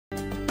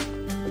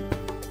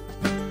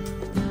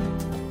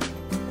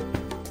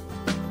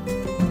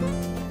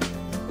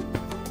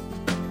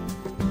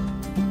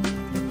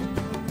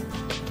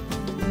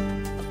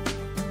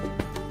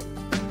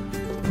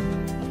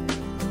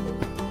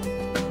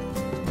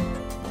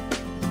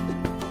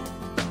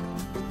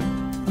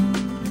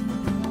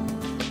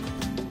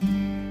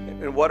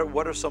And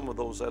what are some of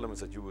those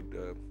elements that you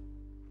would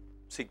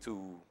seek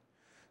to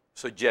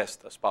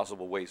suggest as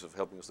possible ways of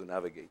helping us to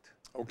navigate?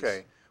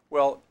 Okay.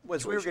 Well,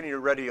 as we were getting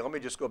ready, let me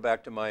just go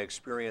back to my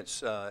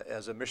experience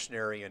as a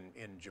missionary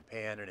in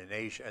Japan and in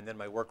Asia, and then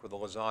my work with the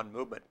Lausanne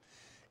Movement.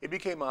 It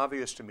became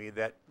obvious to me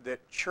that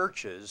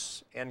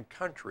churches and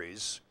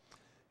countries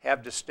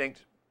have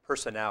distinct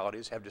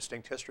personalities, have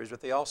distinct histories, but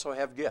they also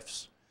have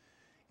gifts.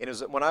 And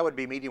when I would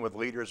be meeting with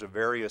leaders of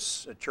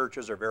various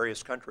churches or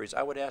various countries,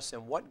 I would ask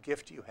them, what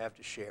gift do you have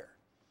to share?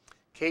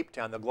 Cape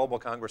Town, the Global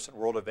Congress on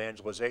World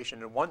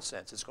Evangelization, in one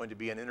sense, it's going to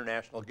be an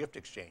international gift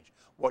exchange.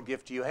 What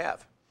gift do you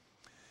have?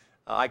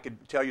 I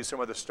could tell you some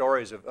of the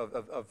stories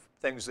of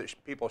things that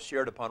people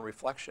shared upon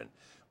reflection.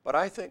 But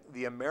I think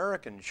the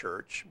American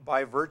church,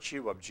 by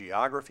virtue of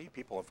geography,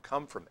 people have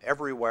come from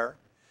everywhere.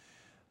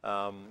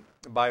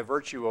 By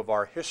virtue of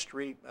our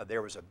history,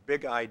 there was a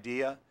big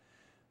idea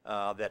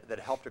that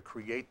helped to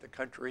create the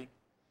country,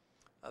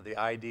 the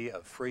idea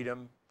of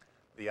freedom,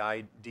 the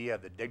idea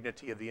of the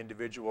dignity of the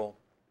individual,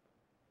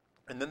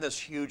 and then this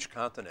huge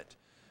continent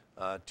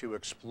to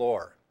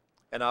explore.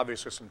 And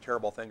obviously some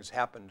terrible things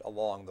happened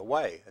along the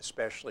way,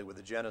 especially with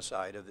the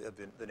genocide of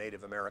the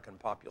Native American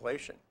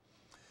population.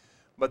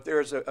 But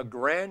there's a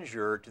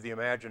grandeur to the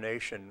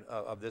imagination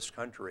of this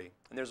country,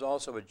 and there's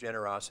also a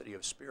generosity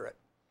of spirit.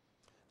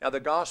 Now the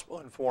gospel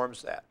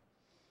informs that.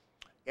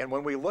 And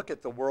when we look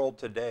at the world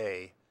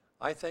today,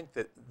 I think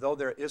that though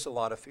there is a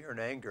lot of fear and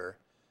anger,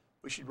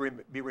 we should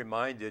be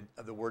reminded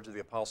of the words of the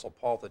Apostle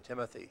Paul to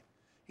Timothy.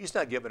 He's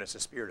not given us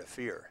a spirit of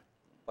fear,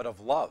 but of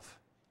love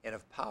and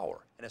of power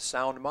and a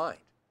sound mind.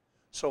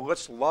 So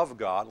let's love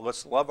God,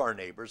 let's love our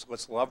neighbors,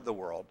 let's love the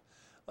world.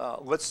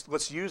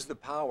 Let's use the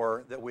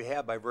power that we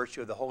have by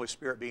virtue of the Holy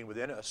Spirit being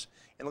within us,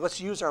 and let's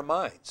use our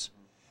minds.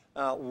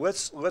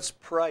 Let's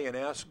pray and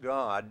ask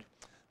God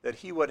that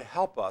He would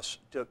help us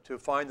to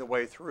find the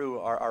way through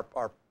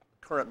our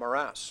current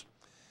morass.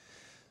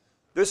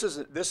 This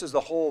is the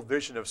whole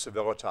vision of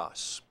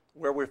Civilitas,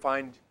 where we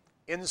find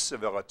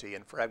incivility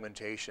and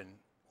fragmentation.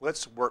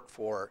 Let's work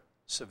for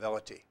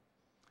civility.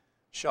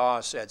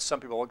 Shaw said, some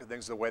people look at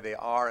things the way they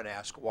are and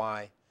ask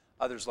why.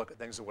 Others look at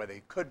things the way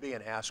they could be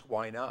and ask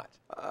why not.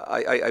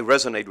 I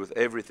resonate with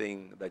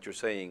everything that you're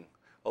saying,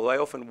 although I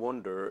often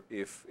wonder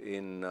if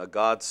in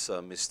God's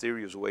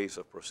mysterious ways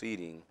of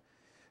proceeding,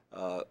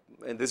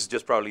 and this is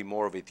just probably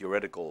more of a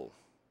theoretical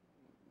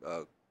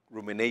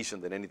rumination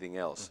than anything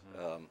else,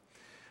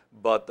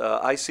 but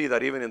I see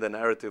that even in the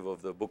narrative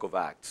of the book of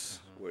Acts,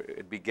 where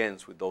it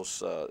begins with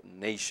those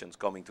nations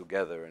coming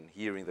together and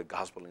hearing the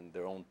gospel in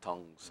their own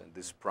tongues, and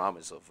this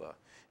promise of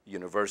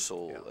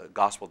universal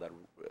gospel that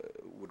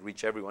would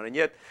reach everyone. And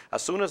yet,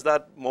 as soon as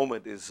that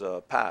moment is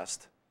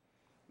passed,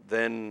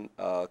 then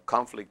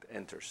conflict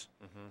enters.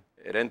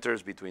 It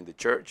enters between the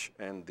church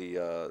and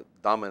the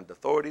dominant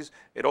authorities.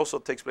 It also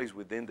takes place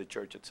within the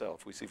church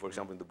itself. We see, for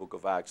example, in the book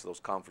of Acts, those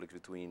conflicts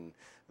between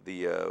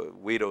the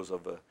widows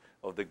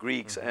of the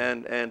Greeks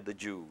and the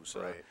Jews.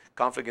 Right.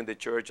 Conflict in the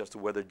church as to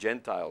whether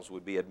Gentiles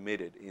would be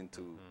admitted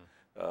into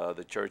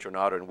the church or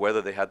not, and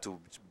whether they had to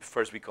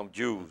first become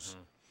Jews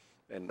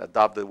and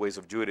adopt the ways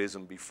of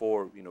Judaism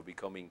before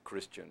becoming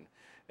Christian.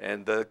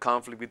 And the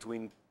conflict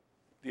between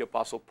the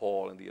Apostle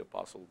Paul and the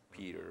Apostle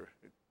Peter,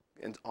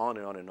 and on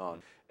and on and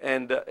on.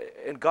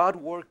 And God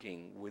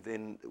working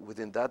within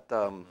that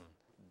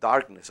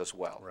darkness as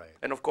well. Right.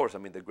 And of course, I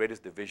mean, the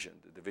greatest division,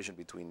 the division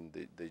between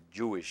the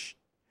Jewish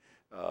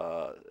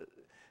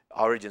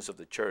origins of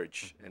the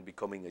church and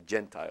becoming a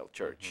Gentile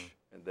church,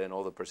 and then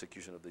all the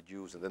persecution of the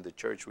Jews, and then the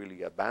church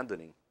really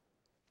abandoning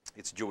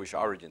its Jewish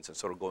origins and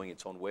sort of going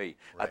its own way.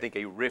 Right. I think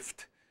a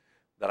rift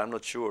that I'm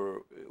not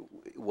sure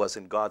was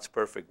in God's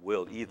perfect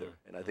will either,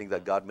 and I think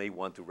that God may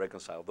want to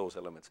reconcile those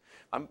elements.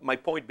 My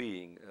point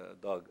being,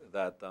 Doug,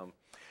 that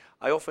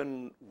I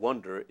often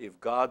wonder if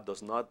God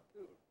does not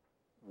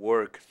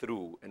work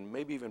through, and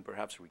maybe even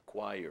perhaps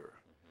require,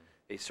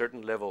 a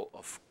certain level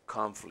of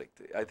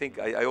conflict. I think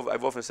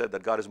I've often said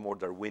that God is more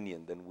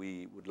Darwinian than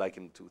we would like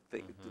him to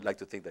think, like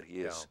to think that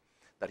He is.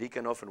 That He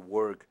can often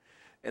work,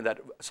 and that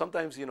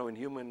sometimes in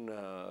human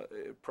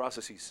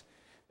processes,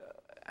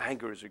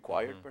 anger is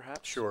required,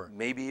 perhaps. Sure.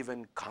 Maybe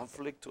even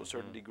conflict to a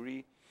certain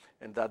degree,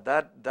 and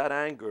that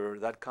anger,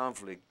 that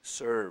conflict,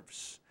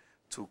 serves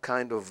to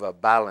kind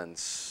of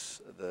balance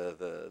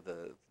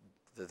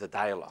the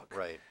dialogue.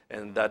 Right.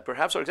 And that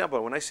perhaps, for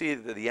example, when I see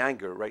the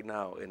anger right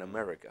now in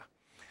America,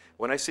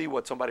 when I see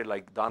what somebody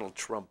like Donald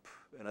Trump,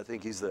 and I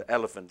think he's the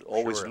elephant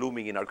always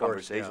looming in our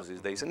conversations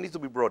these days, and needs to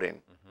be brought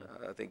in.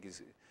 I think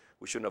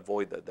we shouldn't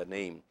avoid that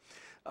name.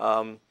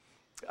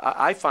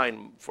 I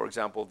find, for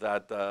example,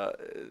 that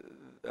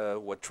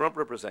what Trump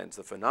represents,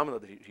 the phenomena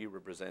that he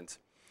represents,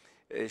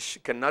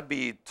 cannot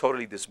be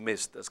totally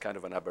dismissed as kind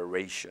of an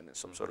aberration, as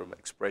some sort of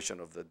expression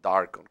of the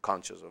dark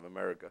unconscious of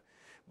America.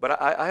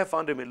 But I have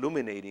found him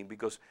illuminating,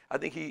 because I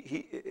think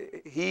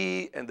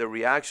he and the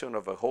reaction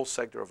of a whole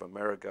sector of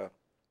America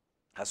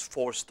has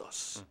forced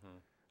us,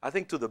 I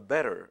think, to the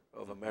better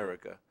of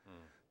America,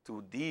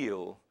 to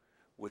deal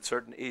with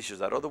certain issues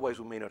that otherwise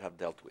we may not have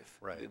dealt with.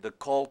 Right. The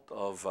cult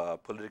of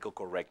political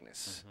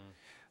correctness,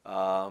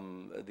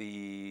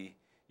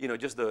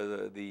 just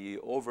the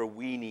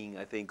overweening,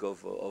 I think,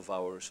 of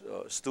our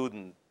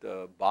student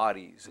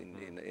bodies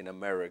in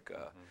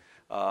America,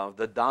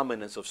 the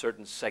dominance of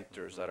certain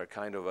sectors that are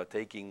kind of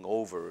taking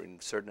over in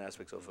certain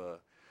aspects of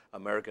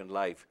American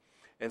life.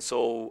 And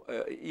so,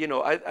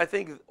 I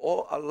think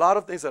a lot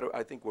of things that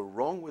I think were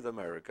wrong with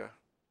America,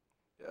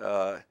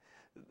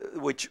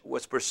 which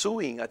was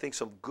pursuing, I think,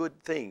 some good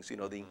things,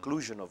 the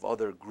inclusion of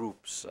other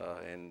groups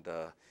and,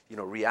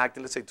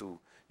 reacting, let's say, to,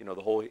 the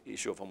whole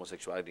issue of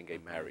homosexuality and gay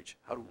marriage.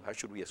 How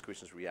should we as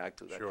Christians react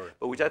to that? Sure.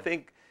 But which I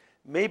think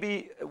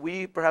maybe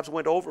we perhaps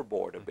went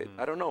overboard a bit.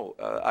 I don't know.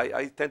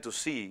 I tend to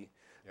see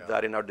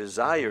that in our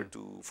desire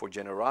for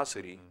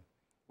generosity,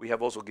 we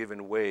have also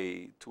given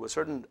way to a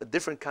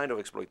different kind of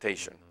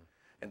exploitation.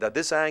 And that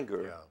this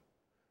anger,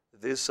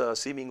 this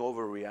seeming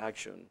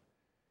overreaction,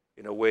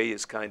 in a way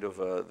is kind of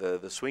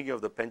the swinging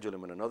of the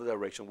pendulum in another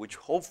direction, which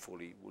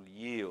hopefully will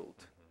yield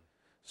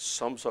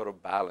some sort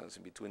of balance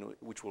in between,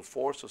 which will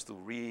force us to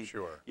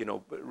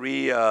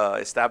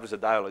establish a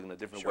dialogue in a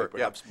different way,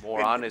 perhaps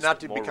more honest, not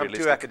to more become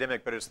realistic. too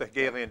academic, but it's the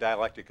Hegelian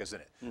dialectic, isn't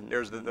it?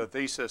 There's the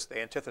thesis,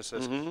 the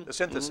antithesis, the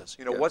synthesis.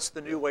 What's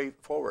the new way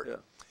forward?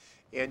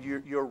 And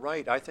you're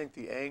right. I think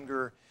the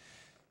anger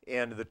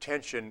and the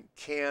tension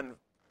can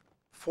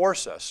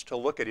force us to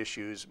look at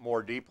issues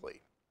more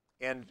deeply.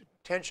 And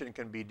tension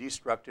can be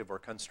destructive or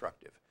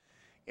constructive.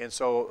 And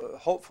so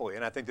hopefully,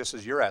 and I think this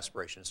is your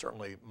aspiration,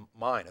 certainly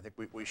mine, I think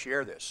we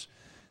share this,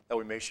 that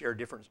we may share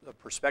different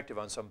perspective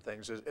on some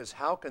things, is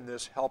how can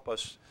this help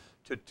us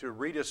to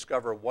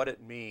rediscover what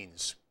it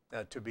means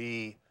to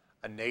be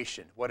a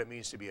nation, what it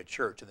means to be a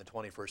church in the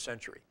 21st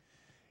century.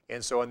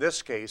 And so in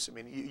this case, I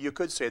mean, you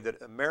could say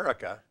that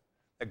America,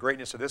 the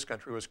greatness of this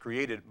country, was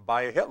created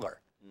by a Hitler.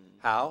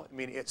 How? I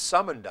mean, it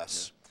summoned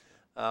us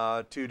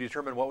to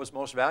determine what was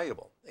most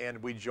valuable.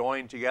 And we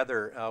joined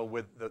together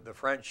with the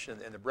French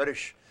and the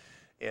British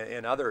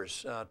and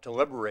others to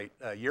liberate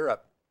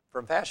Europe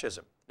from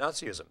fascism,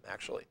 Nazism,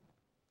 actually.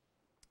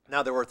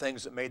 Now, there were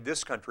things that made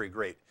this country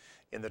great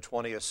in the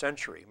 20th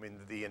century. I mean,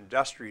 the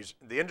industries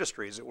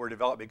that were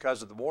developed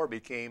because of the war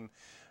became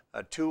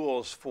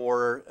tools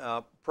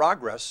for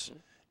progress,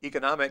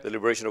 economic. The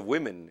liberation of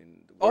women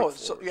in the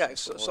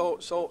workforce.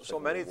 So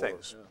many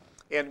things.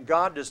 And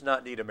God does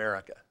not need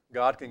America.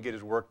 God can get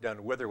his work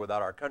done with or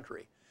without our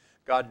country.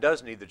 God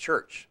does need the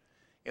church.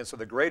 And so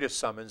the greatest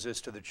summons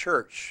is to the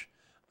church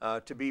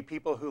to be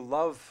people who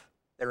love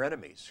their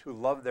enemies, who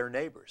love their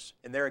neighbors.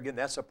 And there again,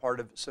 that's a part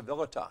of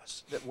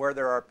Civilitas, that where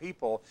there are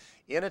people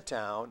in a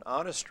town,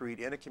 on a street,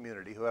 in a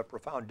community who have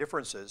profound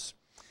differences,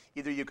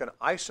 either you can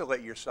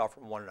isolate yourself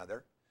from one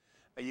another,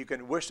 or you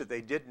can wish that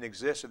they didn't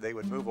exist, that they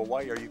would move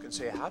away, or you can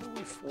say, how do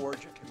we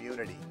forge a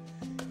community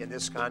in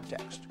this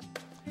context?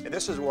 And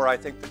this is where I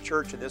think the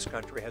church in this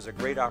country has a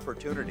great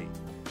opportunity,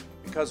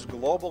 because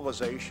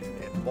globalization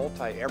and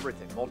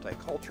multi-everything,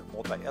 multicultural,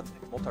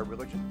 multi-ethnic,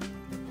 multi-religion,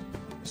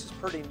 this is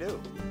pretty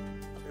new.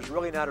 There's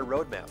really not a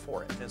roadmap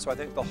for it. And so I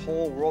think the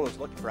whole world is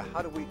looking for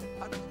how do we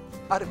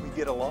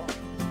get along?